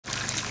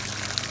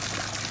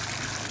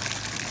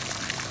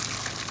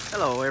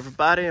Hello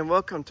everybody and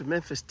welcome to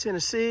Memphis,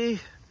 Tennessee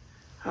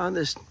on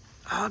this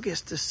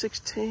August the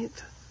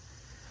 16th.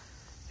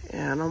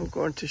 And I'm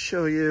going to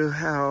show you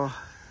how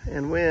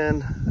and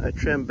when I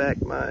trim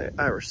back my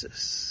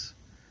irises.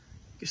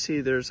 You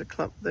see there's a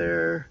clump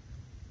there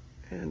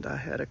and I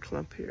had a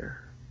clump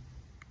here.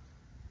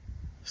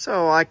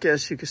 So I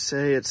guess you could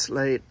say it's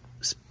late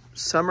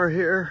summer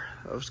here.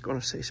 I was going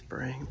to say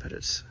spring, but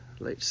it's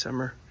late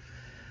summer.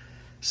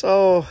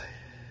 So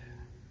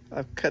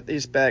I've cut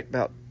these back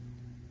about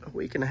a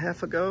week and a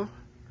half ago,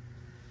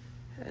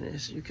 and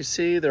as you can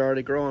see, they're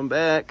already growing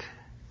back.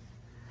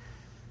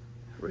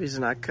 The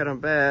reason I cut them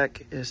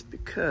back is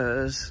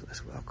because,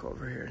 let's walk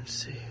over here and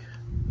see.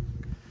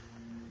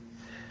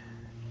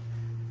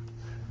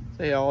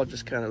 They all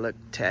just kind of look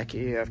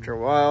tacky after a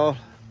while.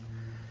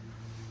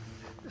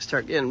 They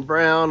start getting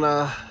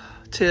brown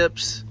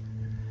tips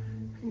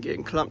and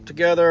getting clumped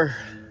together,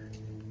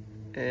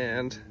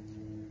 and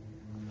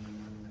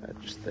I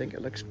just think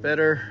it looks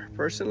better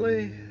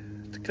personally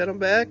to cut them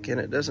back, and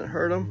it doesn't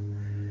hurt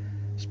them,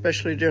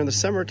 especially during the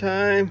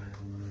summertime.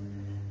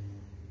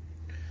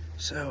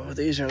 So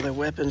these are the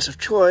weapons of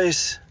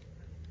choice.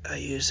 I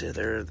use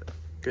either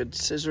good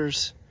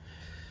scissors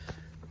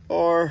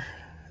or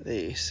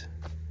these.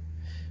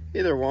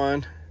 Either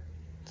one.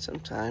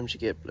 Sometimes you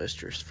get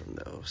blisters from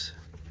those.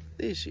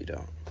 These you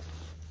don't.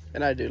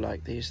 And I do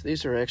like these.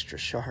 These are extra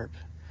sharp.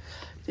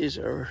 These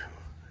are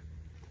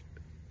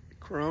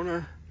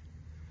Corona.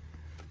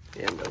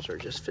 And those are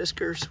just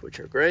Fiskars, which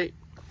are great.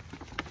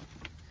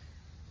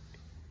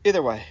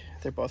 Either way,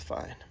 they're both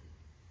fine.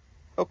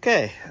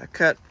 Okay, I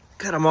cut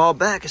them all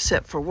back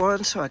except for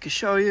one so I can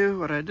show you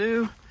what I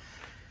do.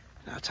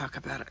 And I'll talk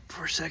about it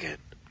for a second.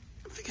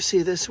 If you can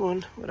see this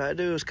one, what I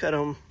do is cut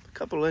them a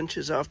couple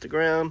inches off the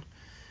ground,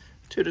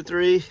 2 to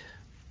 3,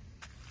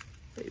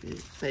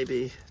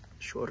 maybe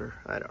shorter,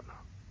 I don't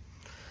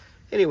know.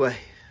 Anyway,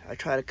 I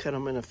try to cut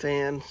them in a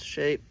fan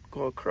shape,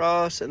 go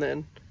across, and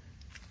then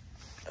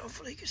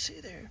hopefully you can see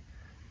there.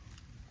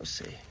 Let's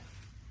see.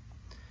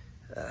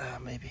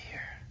 Maybe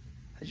here.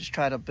 I just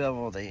try to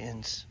bevel the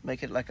ends,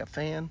 make it like a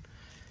fan.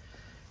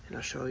 And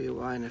I'll show you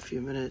why in a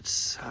few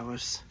minutes. I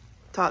was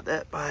taught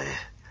that by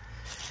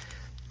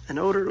an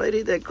older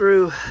lady that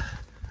grew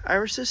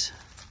irises.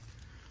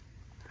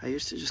 I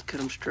used to just cut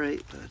them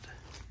straight, but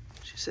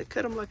she said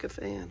cut them like a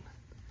fan.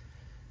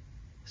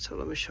 So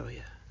let me show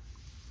you.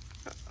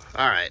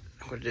 All right,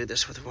 I'm going to do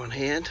this with one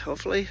hand,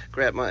 hopefully.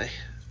 Grab my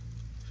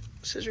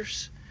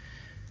scissors.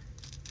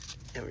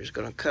 And we're just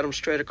going to cut them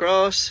straight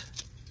across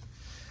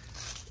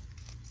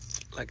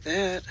like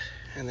that,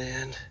 and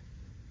then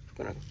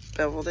we're going to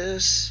bevel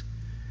this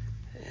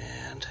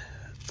and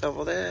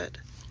bevel that.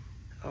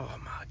 Oh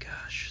my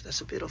gosh,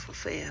 that's a beautiful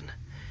fan.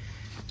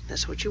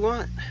 That's what you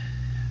want.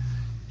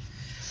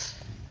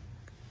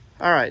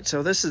 All right,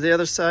 so this is the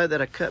other side that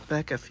I cut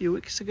back a few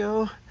weeks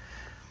ago,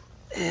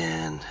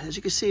 and as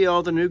you can see,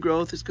 all the new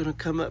growth is going to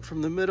come up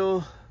from the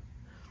middle,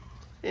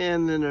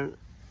 and then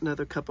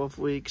another couple of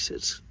weeks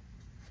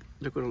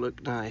they're going to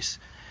look nice.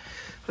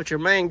 But your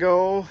main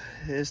goal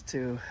is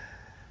to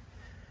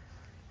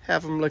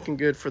have them looking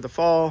good for the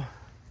fall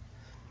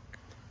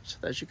so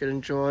that you can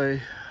enjoy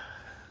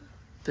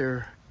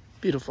their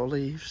beautiful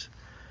leaves.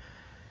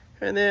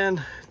 And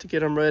then to get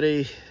them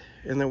ready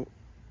in the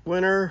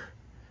winter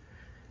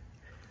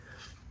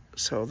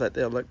so that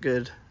they'll look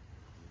good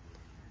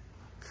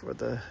for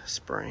the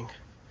spring.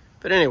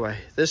 But anyway,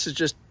 this is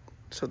just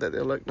so that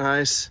they'll look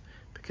nice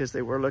because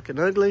they were looking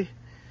ugly.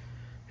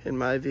 In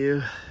my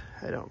view,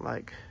 I don't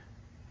like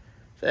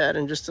that,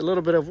 and just a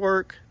little bit of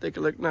work, they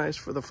can look nice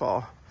for the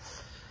fall.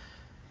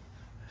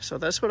 So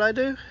that's what I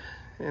do,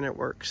 and it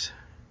works.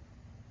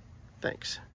 Thanks.